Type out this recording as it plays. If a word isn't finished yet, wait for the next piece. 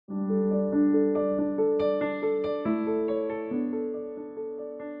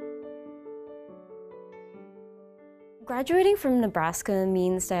Graduating from Nebraska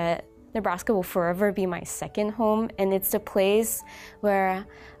means that Nebraska will forever be my second home, and it's the place where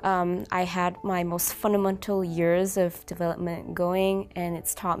I had my most fundamental years of development going, and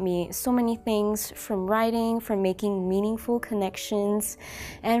it's taught me so many things, from writing, from making meaningful connections,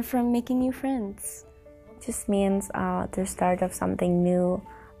 and from making new friends. It just means the start of something new.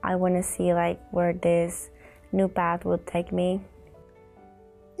 I want to see where this new path will take me.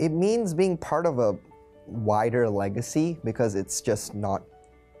 It means being part of a wider legacy, because it's just not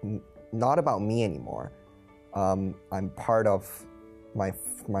about me anymore. I'm part of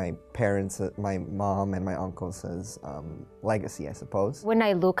my parents, my mom and my uncles' legacy, I suppose. When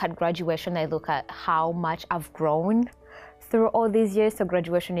I look at graduation, I look at how much I've grown through all these years. So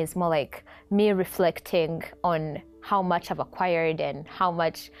graduation is more like me reflecting on how much I've acquired and how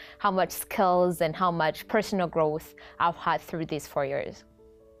much skills and how much personal growth I've had through these 4 years.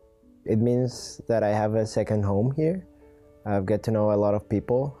 It means that I have a second home here. I've get to know a lot of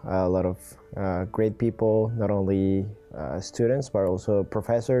people, a lot of great people, not only students, but also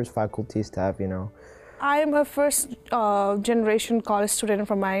professors, faculty, staff, I'm a first generation college student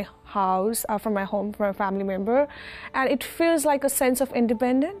from my house, from my home, from a family member. And it feels like a sense of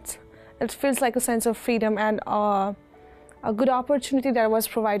independence. It feels like a sense of freedom and a good opportunity that was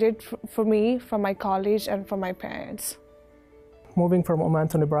provided for me from my college and from my parents. Moving from Oman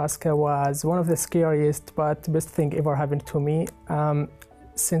to Nebraska was one of the scariest but best thing ever happened to me.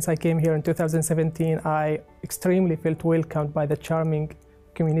 Since I came here in 2017, I extremely felt welcomed by the charming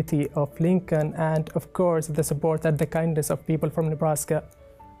community of Lincoln, and of course the support and the kindness of people from Nebraska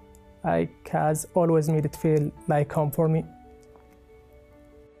has always made it feel like home for me.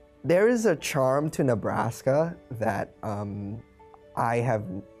 There is a charm to Nebraska that I have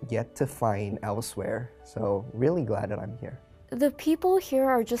yet to find elsewhere, so really glad that I'm here. The people here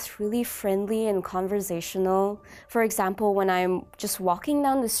are just really friendly and conversational. For example, when I'm just walking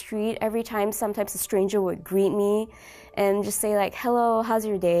down the street, every time sometimes a stranger would greet me and just say hello, how's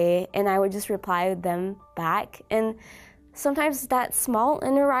your day? And I would just reply with them back. And sometimes that small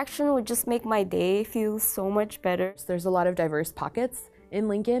interaction would just make my day feel so much better. There's a lot of diverse pockets in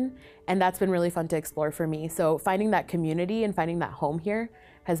Lincoln, and that's been really fun to explore for me. So finding that community and finding that home here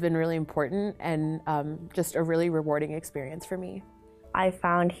has been really important and just a really rewarding experience for me. I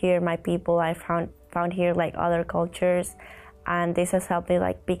found here my people, I found here other cultures, and this has helped me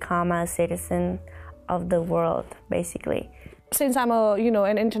become a citizen of the world, basically. Since I'm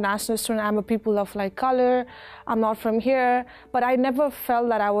an international student, I'm a people of color. I'm not from here, but I never felt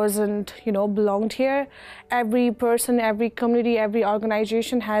that I wasn't belonged here. Every person, every community, every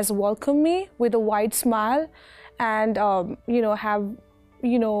organization has welcomed me with a wide smile, and have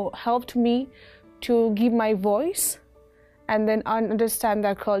helped me to give my voice and then understand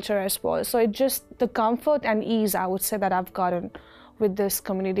their culture as well. So it's just the comfort and ease, I would say, that I've gotten with this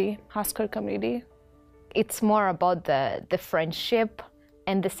community, Husker community. It's more about the friendship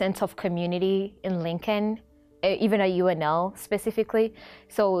and the sense of community in Lincoln, even at UNL specifically.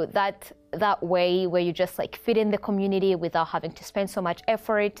 So that way where you just fit in the community without having to spend so much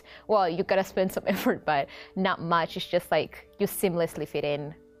effort. Well, you gotta spend some effort, but not much. It's just you seamlessly fit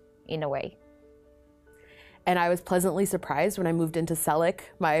in a way. And I was pleasantly surprised when I moved into Selleck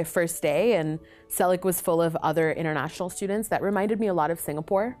my first day, and Selleck was full of other international students that reminded me a lot of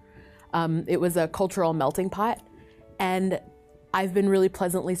Singapore. It was a cultural melting pot, and I've been really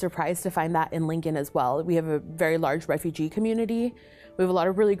pleasantly surprised to find that in Lincoln as well. We have a very large refugee community. We have a lot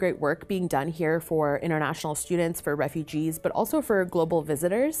of really great work being done here for international students, for refugees, but also for global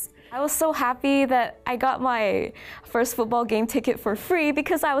visitors. I was so happy that I got my first football game ticket for free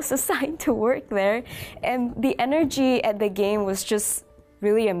because I was assigned to work there. And the energy at the game was just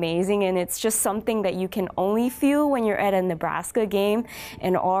really amazing, and it's just something that you can only feel when you're at a Nebraska game,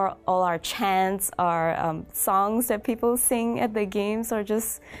 and all our chants, our songs that people sing at the games are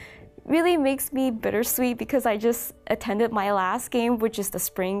just really makes me bittersweet because I just attended my last game, which is the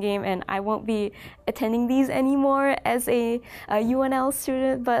spring game, and I won't be attending these anymore as a UNL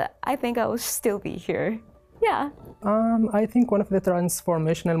student, but I think I will still be here. Yeah. I think one of the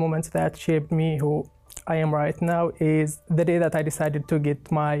transformational moments that shaped me who I am right now is the day that I decided to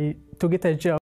get a job